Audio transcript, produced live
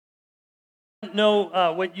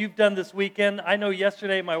Know what you've done this weekend. I know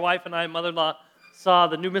yesterday my wife and I, mother-in-law, saw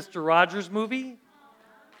the new Mr. Rogers movie.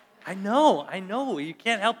 I know. You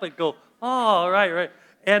can't help but go, oh, right.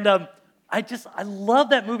 And I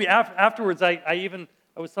love that movie. Afterwards, I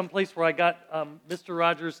was someplace where I got Mr.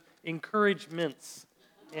 Rogers encouragements,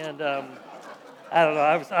 and I don't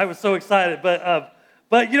know. I was so excited, but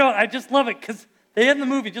I just love it because they end the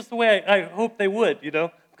movie just the way I hope they would.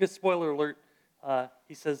 Because spoiler alert.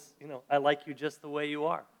 He says, I like you just the way you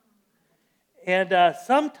are. And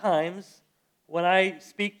sometimes when I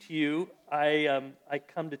speak to you, I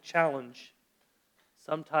come to challenge.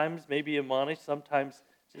 Sometimes maybe admonish, sometimes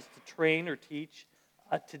just to train or teach.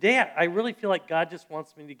 Today, I really feel like God just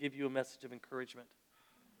wants me to give you a message of encouragement.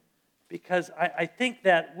 Because I think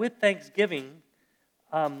that with Thanksgiving,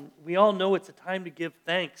 we all know it's a time to give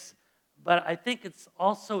thanks, but I think it's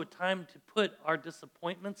also a time to put our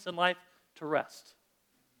disappointments in life to rest.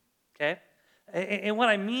 Okay? And what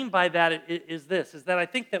I mean by that is that I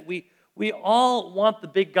think that we all want the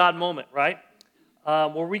big God moment, right?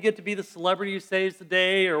 Where we get to be the celebrity who saves the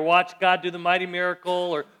day, or watch God do the mighty miracle,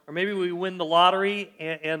 or maybe we win the lottery.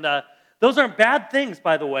 And those aren't bad things,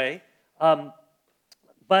 by the way.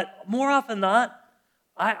 But more often than not,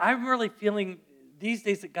 I'm really feeling these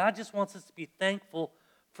days that God just wants us to be thankful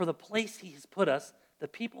for the place He has put us, the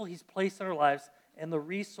people He's placed in our lives, and the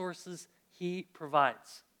resources He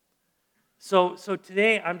provides. So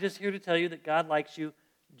today, I'm just here to tell you that God likes you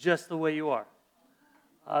just the way you are.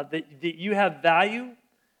 That you have value,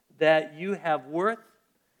 that you have worth,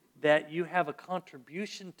 that you have a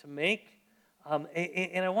contribution to make.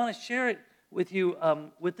 And I want to share it with you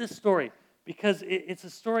with this story, because it's a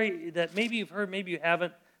story that maybe you've heard, maybe you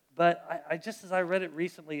haven't, but I just, as I read it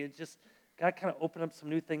recently, God kind of opened up some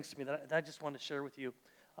new things to me that I just want to share with you.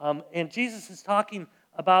 And Jesus is talking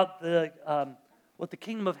about what the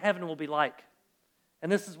kingdom of heaven will be like.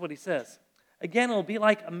 And this is what He says. Again, it will be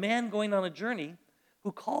like a man going on a journey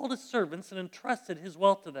who called his servants and entrusted his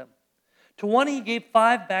wealth to them. To one he gave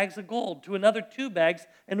 5 bags of gold, to another 2 bags,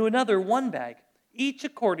 and to another 1 bag, each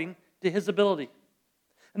according to his ability.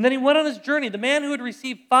 And then he went on his journey. The man who had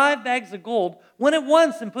received 5 bags of gold went at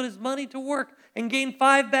once and put his money to work and gained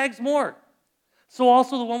 5 bags more. So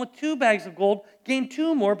also the one with 2 bags of gold gained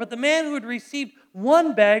 2 more, but the man who had received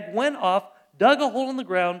 1 bag went off, dug a hole in the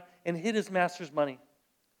ground, and hid his master's money.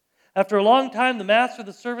 After a long time, the master of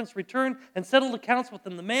the servants returned and settled accounts with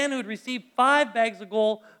them. The man who had received 5 bags of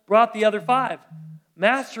gold brought the other 5.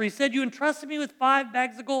 Master, he said, you entrusted me with 5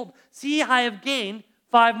 bags of gold. See, I have gained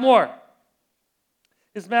 5 more.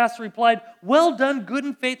 His master replied, well done, good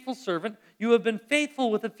and faithful servant. You have been faithful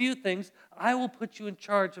with a few things. I will put you in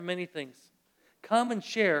charge of many things. Come and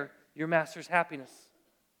share your master's happiness.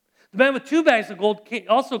 The man with 2 bags of gold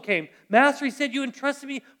also came. Master, he said, you entrusted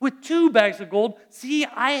me with 2 bags of gold. See,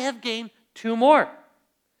 I have gained 2 more.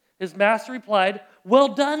 His master replied, well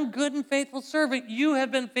done, good and faithful servant. You have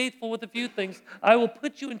been faithful with a few things. I will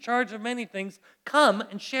put you in charge of many things. Come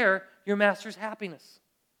and share your master's happiness.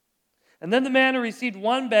 And then the man who received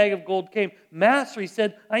 1 bag of gold came. Master, he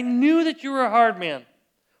said, I knew that you were a hard man,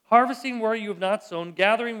 harvesting where you have not sown,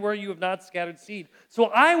 gathering where you have not scattered seed. So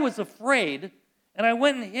I was afraid, and I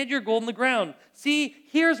went and hid your gold in the ground. See,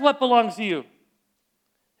 here's what belongs to you.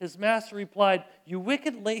 His master replied, you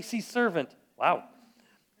wicked, lazy servant. Wow.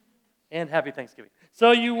 And happy Thanksgiving.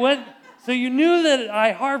 So you knew that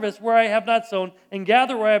I harvest where I have not sown and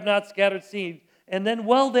gather where I have not scattered seed. And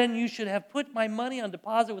then you should have put my money on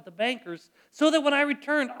deposit with the bankers, so that when I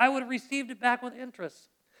returned, I would have received it back with interest.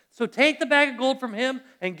 So take the bag of gold from him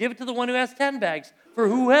and give it to the one who has 10 bags. For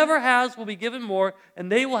whoever has will be given more,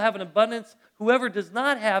 and they will have an abundance. Whoever does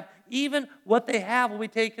not have, even what they have will be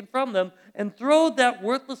taken from them. And throw that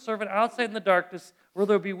worthless servant outside in the darkness, where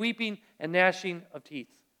there will be weeping and gnashing of teeth.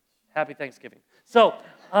 Happy Thanksgiving. So,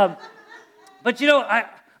 but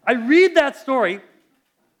I read that story,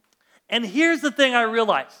 and here's the thing I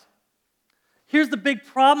realize. Here's the big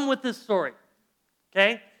problem with this story.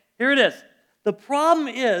 Okay? Here it is. The problem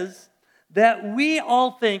is that we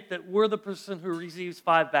all think that we're the person who receives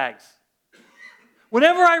 5 bags.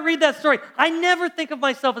 Whenever I read that story, I never think of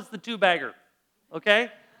myself as the 2-bagger,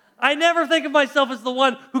 okay? I never think of myself as the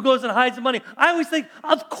one who goes and hides the money. I always think,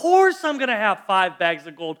 of course I'm going to have 5 bags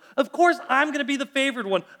of gold. Of course I'm going to be the favored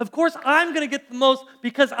one. Of course I'm going to get the most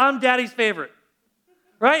because I'm daddy's favorite,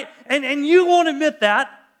 right? And you won't admit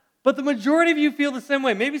that, but the majority of you feel the same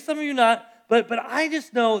way. Maybe some of you not. But I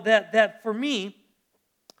just know that for me,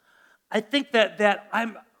 I think that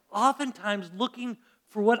I'm oftentimes looking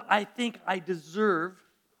for what I think I deserve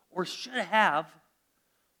or should have,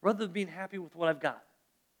 rather than being happy with what I've got.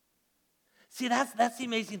 See, that's the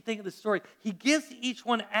amazing thing of the story. He gives to each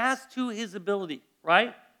one as to his ability,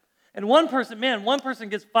 right? And one person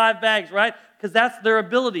gets 5 bags, right? Because that's their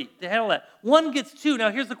ability to handle that. One gets 2.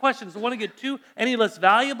 Now, here's the question. Does one get 2 any less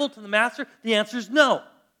valuable to the master? The answer is no.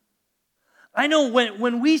 I know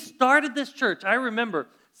when we started this church, I remember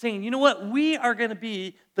saying, you know what? We are going to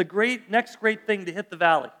be the next great thing to hit the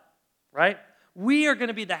valley, right? We are going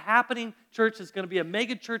to be the happening church. It's going to be a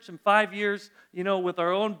mega church in 5 years, with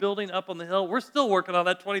our own building up on the hill. We're still working on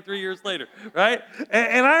that 23 years later, right?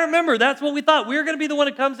 And I remember that's what we thought. We were going to be the one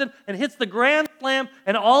that comes in and hits the grand slam,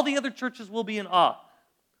 and all the other churches will be in awe.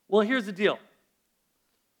 Well, here's the deal.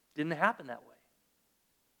 Didn't happen that way.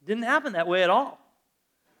 Didn't happen that way at all.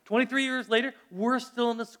 23 years later, we're still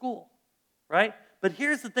in the school, right? But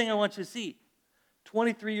here's the thing I want you to see.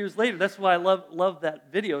 23 years later, that's why I love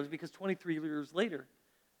that video, is because 23 years later,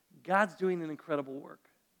 God's doing an incredible work.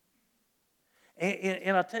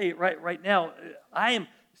 And I'll tell you right now, I am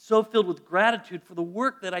so filled with gratitude for the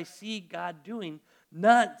work that I see God doing,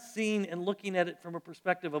 not seeing and looking at it from a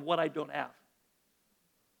perspective of what I don't have.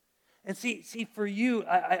 And see, for you,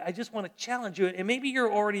 I just want to challenge you, and maybe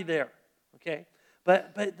you're already there, okay?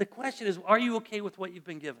 But the question is, are you okay with what you've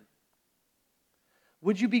been given?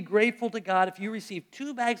 Would you be grateful to God if you received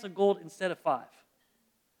 2 bags of gold instead of 5?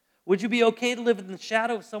 Would you be okay to live in the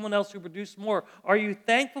shadow of someone else who produced more? Are you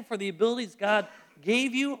thankful for the abilities God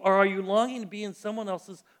gave you, or are you longing to be in someone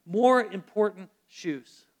else's more important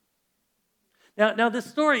shoes? Now this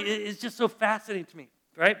story is just so fascinating to me,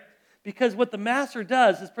 right? Because what the master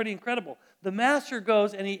does is pretty incredible. The master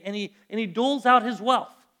goes and he doles out his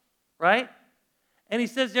wealth, right? And he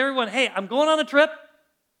says to everyone, hey, I'm going on a trip.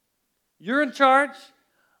 You're in charge.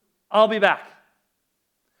 I'll be back.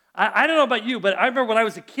 I don't know about you, but I remember when I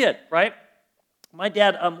was a kid, right? My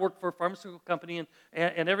dad worked for a pharmaceutical company,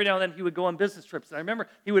 and every now and then he would go on business trips. And I remember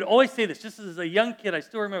he would always say this, just as a young kid, I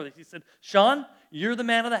still remember this. He said, Sean, you're the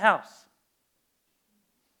man of the house.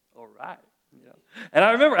 All right. And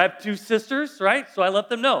I remember I have 2 sisters, right? So I let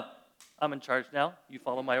them know, I'm in charge now. You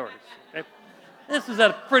follow my orders. Okay? This was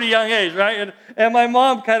at a pretty young age, right? And my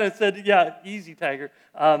mom kind of said, yeah, easy, Tiger.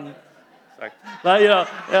 Sorry.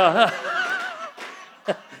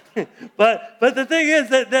 But, but the thing is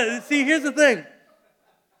that see, here's the thing.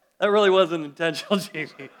 That really wasn't intentional,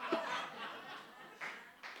 Jamie.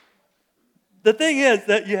 The thing is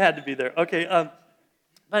that you had to be there. Okay.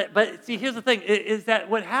 But see, here's the thing, is that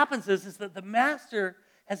what happens is that the master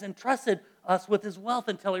has entrusted us with his wealth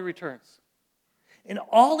until he returns. And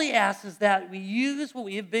all he asks is that we use what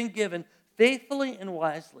we have been given faithfully and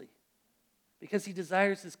wisely, because he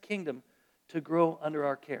desires his kingdom to grow under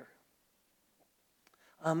our care.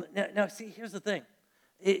 Now, see, here's the thing.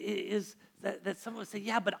 Is that someone would say,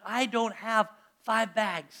 yeah, but I don't have 5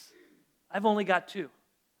 bags. I've only got 2.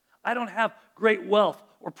 I don't have great wealth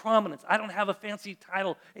or prominence. I don't have a fancy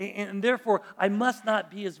title, and therefore I must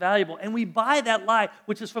not be as valuable. And we buy that lie,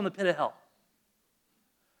 which is from the pit of hell.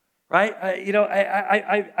 Right?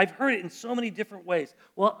 I've heard it in so many different ways.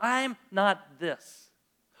 Well, I'm not this.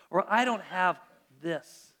 Or I don't have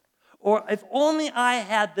this. Or if only I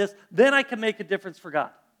had this, then I can make a difference for God.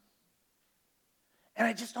 And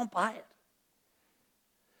I just don't buy it.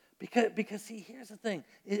 Because see, here's the thing,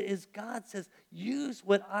 is God says, use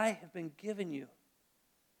what I have been given you.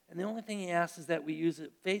 And the only thing he asks is that we use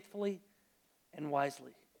it faithfully and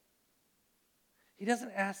wisely. He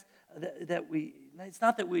doesn't ask that it's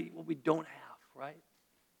not that what we don't have, right?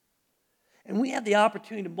 And we have the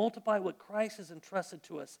opportunity to multiply what Christ has entrusted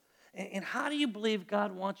to us. And how do you believe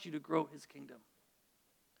God wants you to grow his kingdom?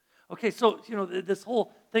 Okay, so, this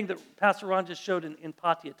whole thing that Pastor Ron just showed in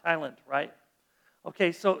Pattaya, Thailand, right?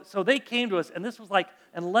 Okay, so they came to us, and this was like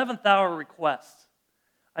an 11th hour request.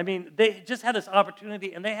 I mean, they just had this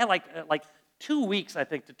opportunity, and they had like 2 weeks, I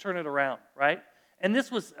think, to turn it around, right? And this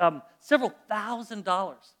was several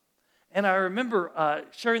 $1,000s. And I remember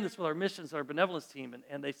sharing this with our missions, our benevolence team,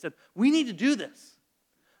 and they said, we need to do this.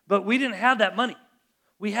 But we didn't have that money.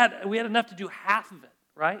 We had enough to do half of it,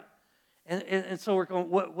 right? And so we're going,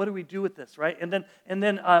 what do we do with this, right? And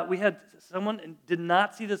then we had someone did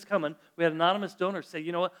not see this coming. We had anonymous donors say,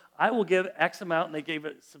 you know what, I will give X amount, and they gave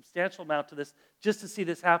a substantial amount to this just to see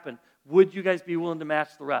this happen. Would you guys be willing to match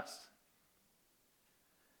the rest?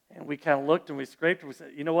 And we kind of looked and we scraped and we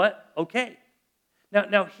said, you know what, okay.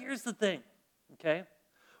 Now here's the thing, okay?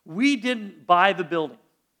 We didn't buy the building.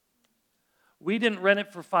 We didn't rent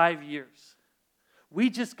it for 5 years. We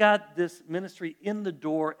just got this ministry in the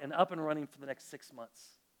door and up and running for the next 6 months,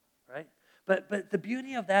 right? But the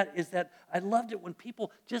beauty of that is that I loved it when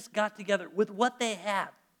people just got together with what they had,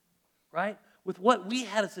 right? With what we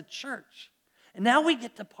had as a church. And now we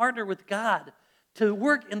get to partner with God to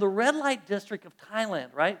work in the red light district of Thailand,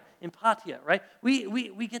 right? In Pattaya, right?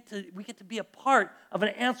 We get to be a part of an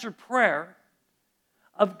answered prayer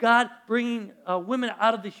of God bringing women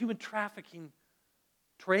out of the human trafficking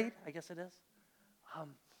trade, I guess it is,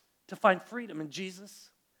 to find freedom in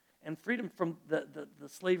Jesus and freedom from the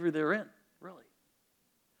slavery they're in, really.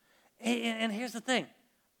 And here's the thing.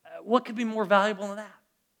 What could be more valuable than that?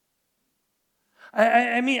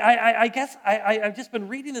 I guess I've just been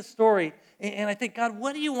reading this story, and I think, God,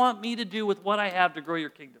 what do you want me to do with what I have to grow your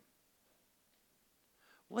kingdom?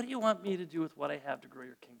 What do you want me to do with what I have to grow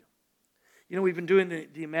your kingdom? You know, we've been doing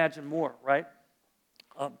the Imagine More, right?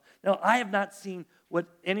 Now, I have not seen what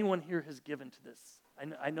anyone here has given to this.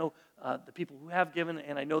 I know the people who have given,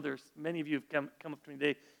 and I know there's many of you have come up to me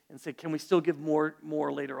today and said, can we still give more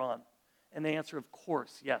later on? And the answer, of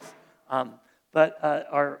course, yes. But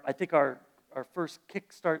I think our first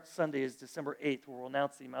Kickstart Sunday is December 8th, where we'll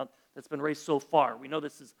announce the amount that's been raised so far. We know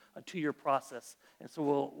this is a 2-year process, and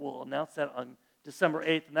so we'll announce that on December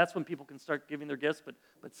 8th, and that's when people can start giving their gifts,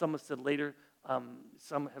 but some have said later.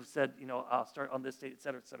 Some have said, I'll start on this date, et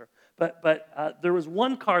cetera, et cetera. But there was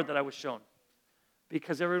one card that I was shown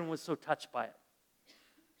because everyone was so touched by it.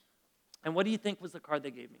 And what do you think was the card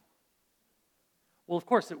they gave me? Well, of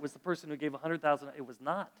course, it was the person who gave $100,000. It was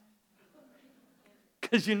not.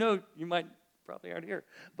 Because you might probably aren't here.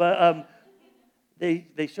 But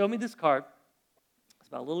they showed me this card. It's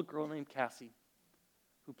about a little girl named Cassie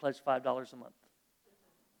who pledged $5 a month.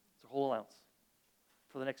 It's her whole allowance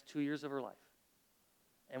for the next 2 years of her life.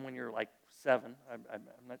 And when you're like 7, I'm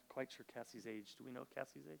not quite sure Cassie's age. Do we know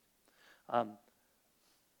Cassie's age?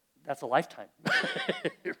 That's a lifetime.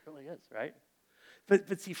 It really is, right?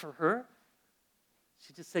 But see, for her,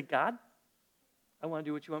 she just said, God, I want to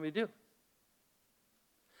do what you want me to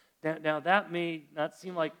do. Now that may not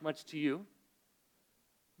seem like much to you,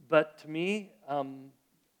 but to me,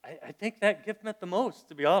 I think that gift meant the most,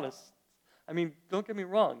 to be honest. I mean, don't get me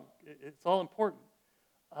wrong. It's all important.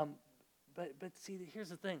 But see, here's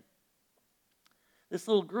the thing. This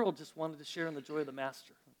little girl just wanted to share in the joy of the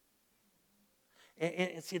Master.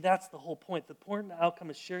 And see, that's the whole point. The important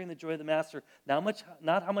outcome is sharing the joy of the Master,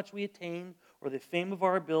 not how much we attain or the fame of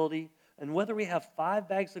our ability. And whether we have 5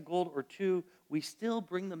 bags of gold or 2, we still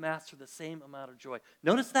bring the Master the same amount of joy.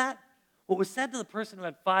 Notice that? What was said to the person who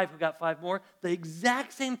had 5 who got 5 more, the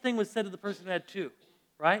exact same thing was said to the person who had 2,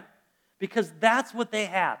 right? Because that's what they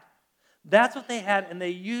had. That's what they had, and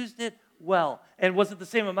they used it well. And was it the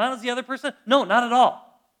same amount as the other person? No, not at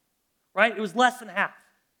all. Right? It was less than half.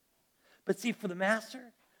 But see, for the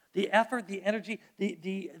Master, the effort, the energy,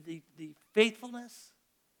 the faithfulness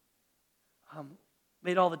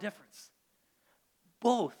made all the difference.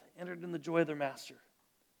 Both entered in the joy of their Master.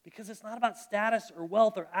 Because it's not about status or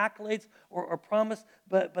wealth or accolades or promise,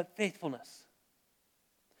 but faithfulness.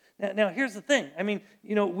 Now, here's the thing. I mean,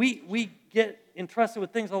 we get entrusted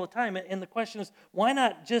with things all the time, and the question is, why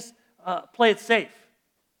not just play it safe?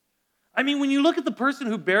 I mean, when you look at the person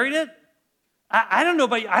who buried it, I don't know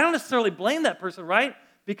about you, I don't necessarily blame that person, right?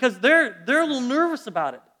 Because they're a little nervous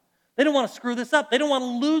about it. They don't want to screw this up. They don't want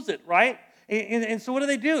to lose it, right? And so what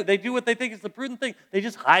do? They do what they think is the prudent thing. They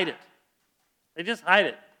just hide it. They just hide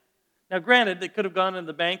it. Now, granted, they could have gone in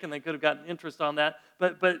the bank and they could have gotten interest on that,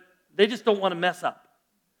 but they just don't want to mess up.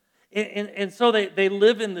 And so they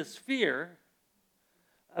live in this fear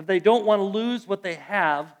of they don't want to lose what they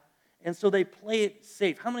have, and so they play it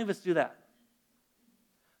safe. How many of us do that?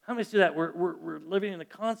 How many of us do that? We're living in a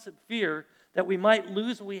constant fear that we might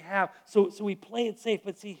lose what we have, so we play it safe.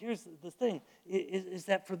 But see, here's the thing, is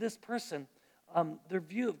that for this person, their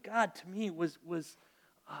view of God, to me, was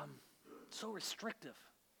so restrictive.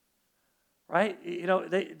 Right?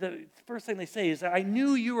 The first thing they say is, I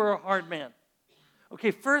knew you were a hard man.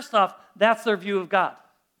 Okay, first off, that's their view of God.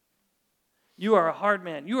 You are a hard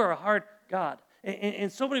man. You are a hard God.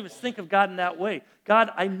 And so many of us think of God in that way. God,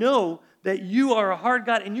 I know that you are a hard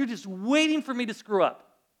God, and you're just waiting for me to screw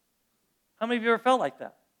up. How many of you ever felt like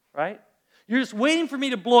that, right? You're just waiting for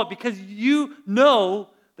me to blow up because you know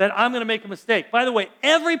that I'm going to make a mistake. By the way,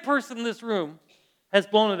 every person in this room has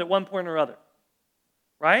blown it at one point or other,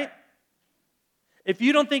 right? If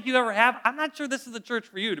you don't think you ever have, I'm not sure this is the church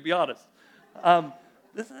for you, to be honest. But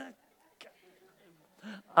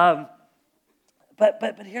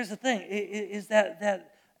here's the thing, is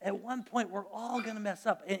that at one point we're all going to mess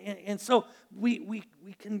up. And so we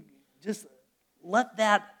can just let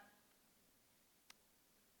that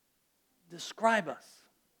describe us.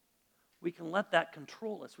 We can let that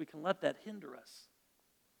control us. We can let that hinder us.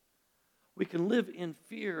 We can live in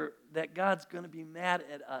fear that God's going to be mad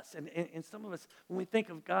at us. And some of us, when we think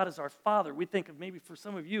of God as our Father, we think of maybe for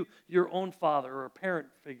some of you, your own father or a parent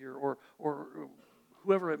figure or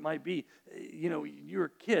whoever it might be. You know, you're a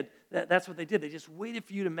kid. That's what they did. They just waited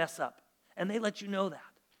for you to mess up. And they let you know that.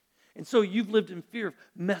 And so you've lived in fear of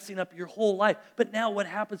messing up your whole life. But now what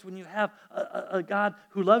happens when you have a God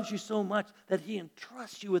who loves you so much that he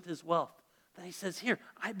entrusts you with his wealth? That he says, here,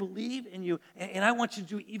 I believe in you, and I want you to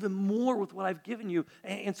do even more with what I've given you.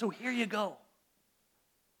 And so here you go.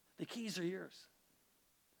 The keys are yours.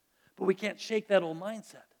 But we can't shake that old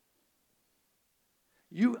mindset.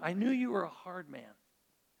 I knew you were a hard man,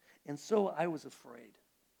 and so I was afraid.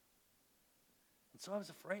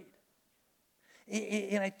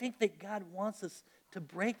 And I think that God wants us to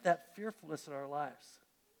break that fearfulness in our lives.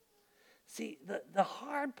 See, the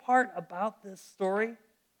hard part about this story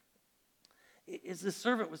is the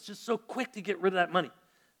servant was just so quick to get rid of that money.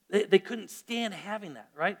 They couldn't stand having that,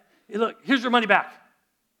 right? Hey, look, here's your money back.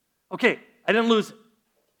 Okay, I didn't lose it.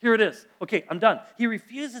 Here it is. Okay, I'm done. He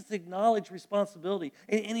refuses to acknowledge responsibility,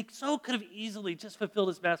 and he so could have easily just fulfilled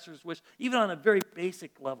his master's wish, even on a very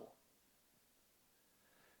basic level.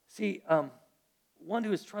 See, one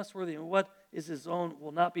who is trustworthy in what is his own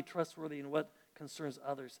will not be trustworthy in what concerns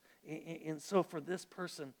others. And so for this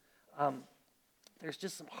person, there's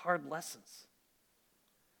just some hard lessons.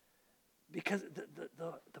 Because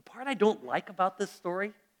the part I don't like about this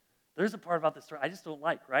story, there's a part about this story I just don't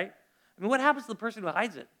like, right? I mean, what happens to the person who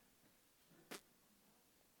hides it?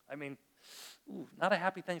 I mean, not a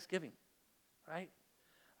happy Thanksgiving, right?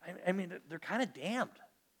 I mean, they're kind of damned.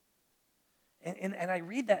 And I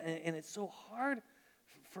read that, and it's so hard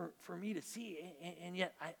for me to see, and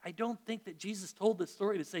yet I don't think that Jesus told this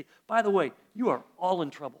story to say, by the way, you are all in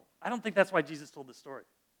trouble. I don't think that's why Jesus told this story.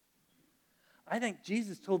 I think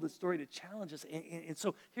Jesus told this story to challenge us, and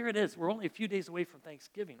so here it is. We're only a few days away from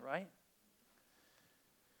Thanksgiving, right?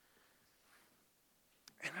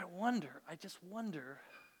 And I just wonder,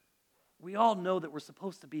 we all know that we're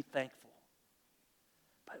supposed to be thankful,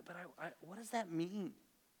 but what does that mean?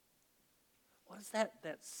 What does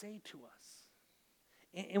that say to us?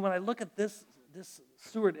 And when I look at this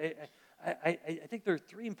steward, I think there are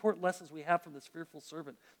three important lessons we have from this fearful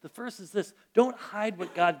servant. The first is this: don't hide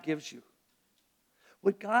what God gives you.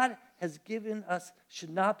 What God has given us should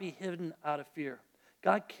not be hidden out of fear.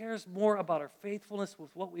 God cares more about our faithfulness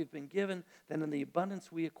with what we've been given than in the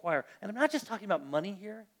abundance we acquire. And I'm not just talking about money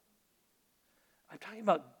here. I'm talking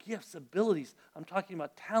about gifts, abilities. I'm talking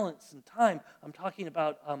about talents and time. I'm talking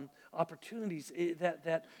about opportunities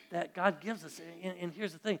that God gives us. And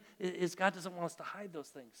here's the thing, is God doesn't want us to hide those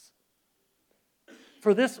things.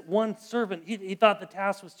 For this one servant, he thought the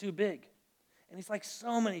task was too big. And he's like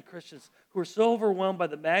so many Christians who are so overwhelmed by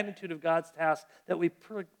the magnitude of God's task that we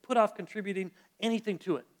put off contributing anything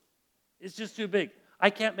to it. It's just too big.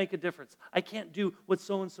 I can't make a difference. I can't do what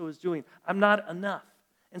so-and-so is doing. I'm not enough.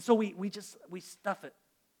 And so we stuff it.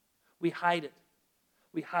 We hide it.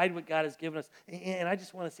 We hide what God has given us. And I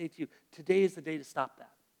just want to say to you, today is the day to stop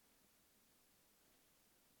that.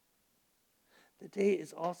 The day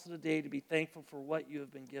is also the day to be thankful for what you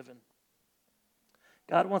have been given.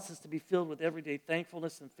 God wants us to be filled with everyday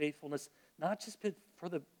thankfulness and faithfulness, not just for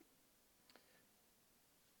the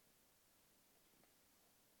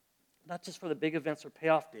big events or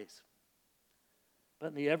payoff days, but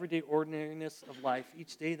in the everyday ordinariness of life.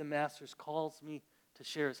 Each day the Master calls me to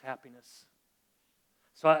share his happiness.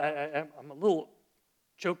 So I'm a little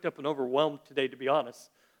choked up and overwhelmed today, to be honest.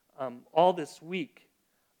 All this week,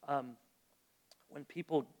 when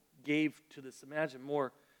people gave to this Imagine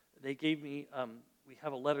More, they gave me, we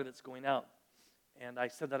have a letter that's going out, and I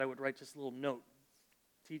said that I would write just a little note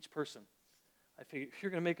to each person. I figured if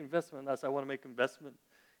you're going to make investment in us, I want to make investment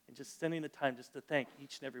in just spending the time just to thank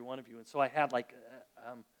each and every one of you. And so I had I think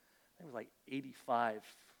it was like 85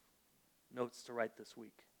 notes to write this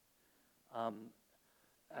week. And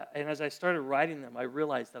as I started writing them, I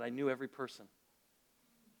realized that I knew every person.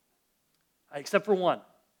 Except for one.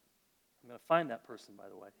 I'm going to find that person, by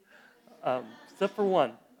the way. Except for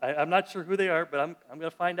one. I'm not sure who they are, but I'm going to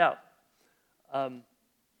find out. And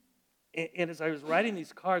as I was writing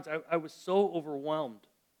these cards, I was so overwhelmed.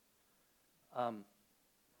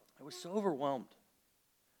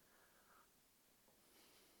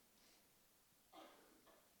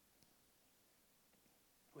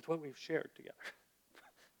 With what we've shared together,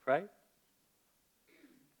 right?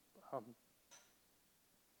 I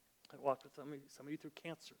walked with some of you through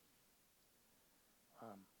cancer.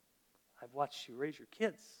 I've watched you raise your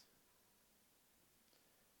kids.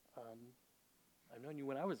 I've known you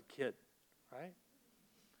when I was a kid, right?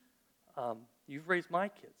 You've raised my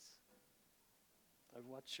kids. I've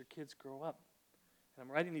watched your kids grow up. And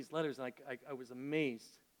I'm writing these letters, and I was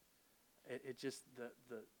amazed at just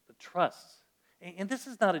the trust. And this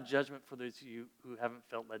is not a judgment for those of you who haven't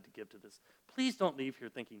felt led to give to this. Please don't leave here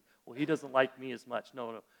thinking, well, he doesn't like me as much.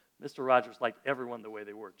 No. Mr. Rogers liked everyone the way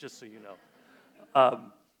they were, just so you know.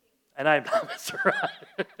 And I'm not Mr.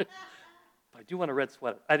 Rogers. I do want a red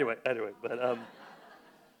sweater. Anyway, but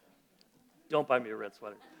don't buy me a red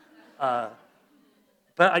sweater.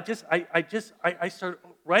 But I started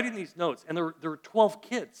writing these notes, and there were 12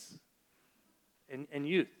 kids and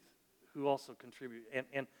youth who also contribute.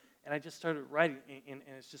 And I just started writing, and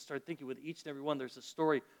I just started thinking with each and every one, there's a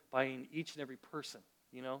story behind each and every person,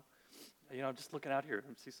 you know? I'm just looking out here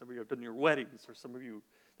and see some of you have done your weddings, or some of you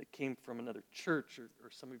that came from another church, or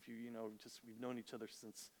some of you, just we've known each other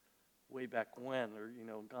since way back when, or,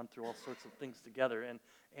 gone through all sorts of things together.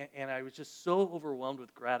 And I was just so overwhelmed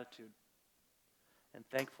with gratitude and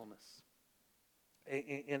thankfulness.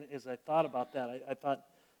 And as I thought about that, I thought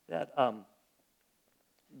that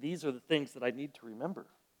these are the things that I need to remember.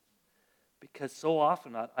 Because so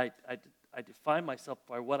often I define myself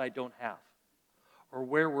by what I don't have, or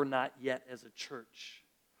where we're not yet as a church,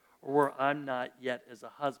 or where I'm not yet as a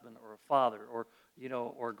husband or a father, or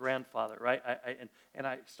a grandfather, right? And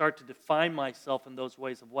I start to define myself in those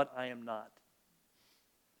ways of what I am not.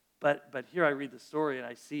 But here I read the story and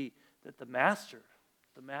I see that the master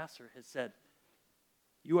has said,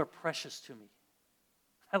 "You are precious to me.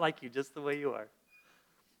 I like you just the way you are.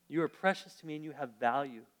 You are precious to me and you have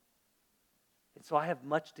value. And so I have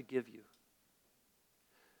much to give you.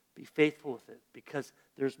 Be faithful with it, because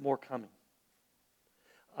there's more coming."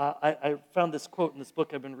 I found this quote in this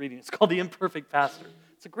book I've been reading. It's called The Imperfect Pastor.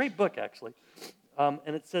 It's a great book, actually.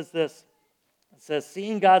 And it says this. It says,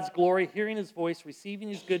 "Seeing God's glory, hearing His voice, receiving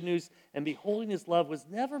His good news, and beholding His love was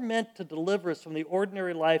never meant to deliver us from the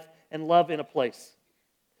ordinary life and love in a place.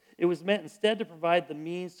 It was meant instead to provide the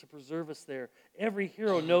means to preserve us there. Every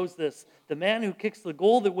hero knows this. The man who kicks the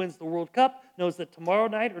goal that wins the World Cup knows that tomorrow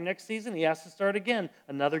night or next season he has to start again.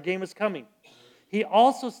 Another game is coming. He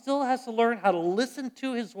also still has to learn how to listen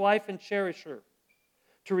to his wife and cherish her,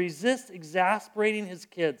 to resist exasperating his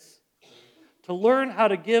kids, to learn how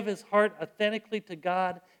to give his heart authentically to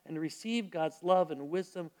God and receive God's love and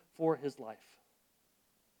wisdom for his life."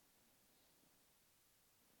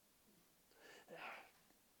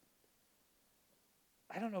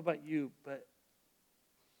 I don't know about you, but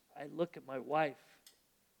I look at my wife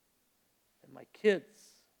and my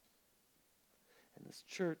kids and this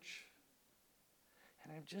church,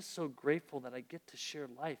 and I'm just so grateful that I get to share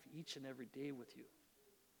life each and every day with you.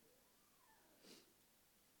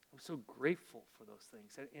 I'm so grateful for those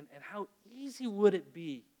things. And how easy would it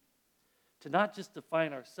be to not just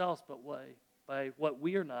define ourselves but by what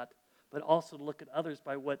we are not, but also to look at others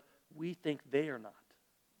by what we think they are not.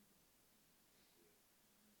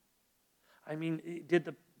 I mean, did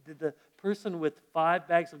the person with 5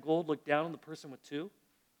 bags of gold look down on the person with 2?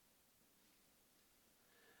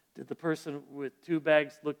 Did the person with 2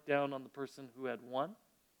 bags look down on the person who had 1?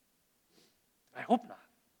 I hope not.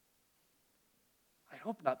 I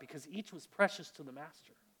hope not, because each was precious to the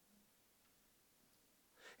master.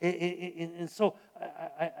 And so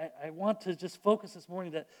I want to just focus this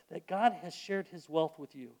morning that God has shared His wealth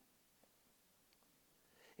with you.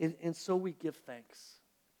 And so we give thanks.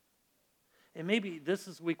 And maybe this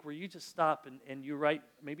is a week where you just stop and you write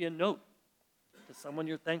maybe a note to someone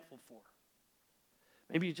you're thankful for.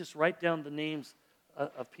 Maybe you just write down the names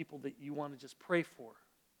of people that you want to just pray for.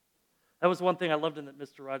 That was one thing I loved in that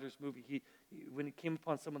Mr. Rogers movie. He when he came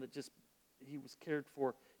upon someone that just he was cared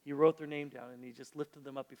for, he wrote their name down and he just lifted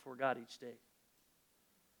them up before God each day.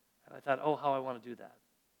 And I thought, oh, how I want to do that.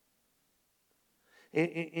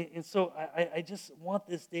 And so I just want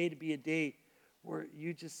this day to be a day where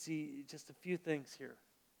you just see just a few things here.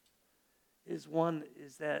 One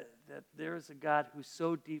is that there is a God who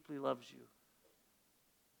so deeply loves you.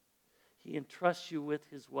 He entrusts you with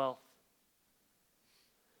His wealth.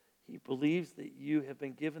 He believes that you have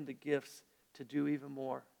been given the gifts to do even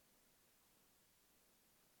more.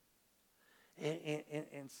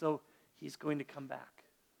 And so He's going to come back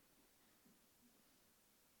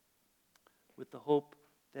with the hope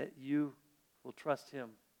that you will trust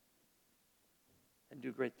Him and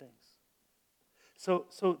do great things.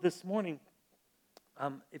 So this morning,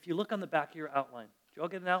 if you look on the back of your outline, did you all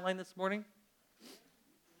get an outline this morning?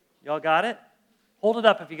 Y'all got it? Hold it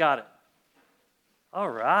up if you got it. All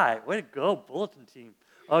right, way to go, bulletin team.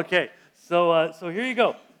 Okay, so here you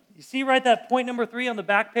go. You see right that point number 3 on the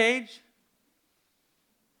back page?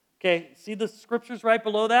 Okay, see the scriptures right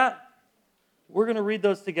below that? We're going to read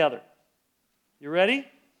those together. You ready?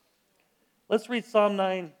 Let's read Psalm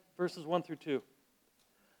 9, verses 1 through 2.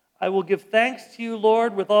 I will give thanks to you,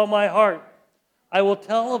 Lord, with all my heart. I will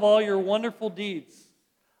tell of all your wonderful deeds.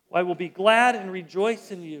 I will be glad and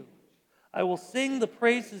rejoice in you. I will sing the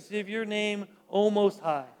praises of your name, O Most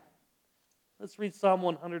High. Let's read Psalm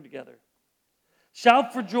 100 together.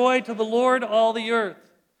 Shout for joy to the Lord, all the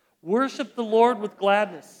earth. Worship the Lord with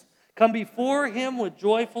gladness. Come before him with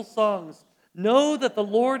joyful songs. Know that the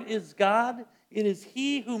Lord is God. It is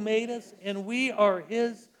he who made us, and we are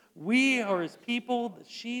his. We are his people, the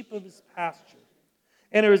sheep of his pasture.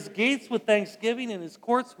 Enter his gates with thanksgiving and his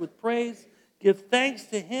courts with praise. Give thanks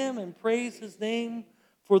to him and praise his name.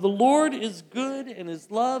 For the Lord is good, and his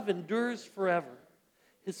love endures forever.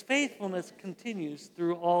 His faithfulness continues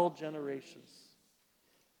through all generations.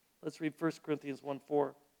 Let's read 1 Corinthians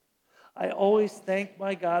 1:4. I always thank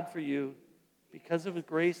my God for you because of the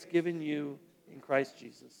grace given you in Christ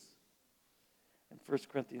Jesus. And 1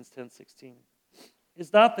 Corinthians 10:16.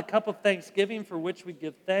 Is not the cup of thanksgiving for which we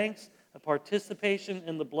give thanks a participation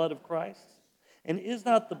in the blood of Christ? And is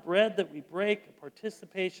not the bread that we break a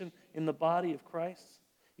participation in the body of Christ?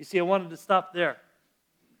 You see, I wanted to stop there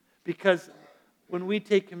because when we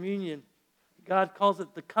take communion, God calls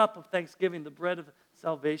it the cup of thanksgiving, the bread of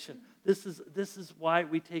salvation. This is why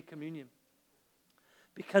we take communion.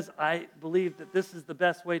 Because I believe that this is the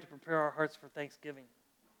best way to prepare our hearts for Thanksgiving.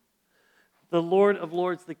 The Lord of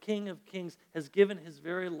Lords, the King of Kings, has given his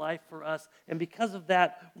very life for us. And because of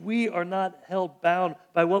that, we are not held bound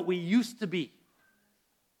by what we used to be.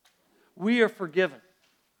 We are forgiven.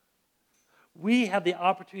 We have the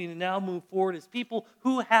opportunity to now move forward as people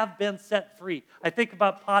who have been set free. I think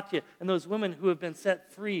about Patya and those women who have been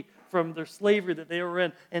set free from their slavery that they were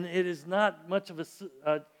in. And it is not much of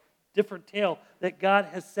a different tale that God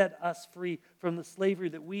has set us free from the slavery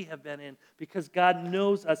that we have been in, because God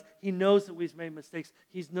knows us. He knows that we've made mistakes.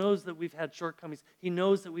 He knows that we've had shortcomings. He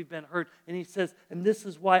knows that we've been hurt. And he says, and this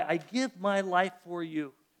is why I give my life for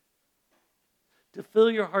you, to fill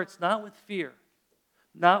your hearts not with fear,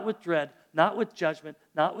 not with dread, not with judgment,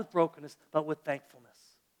 not with brokenness, but with thankfulness.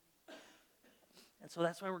 And so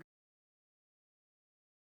that's why we're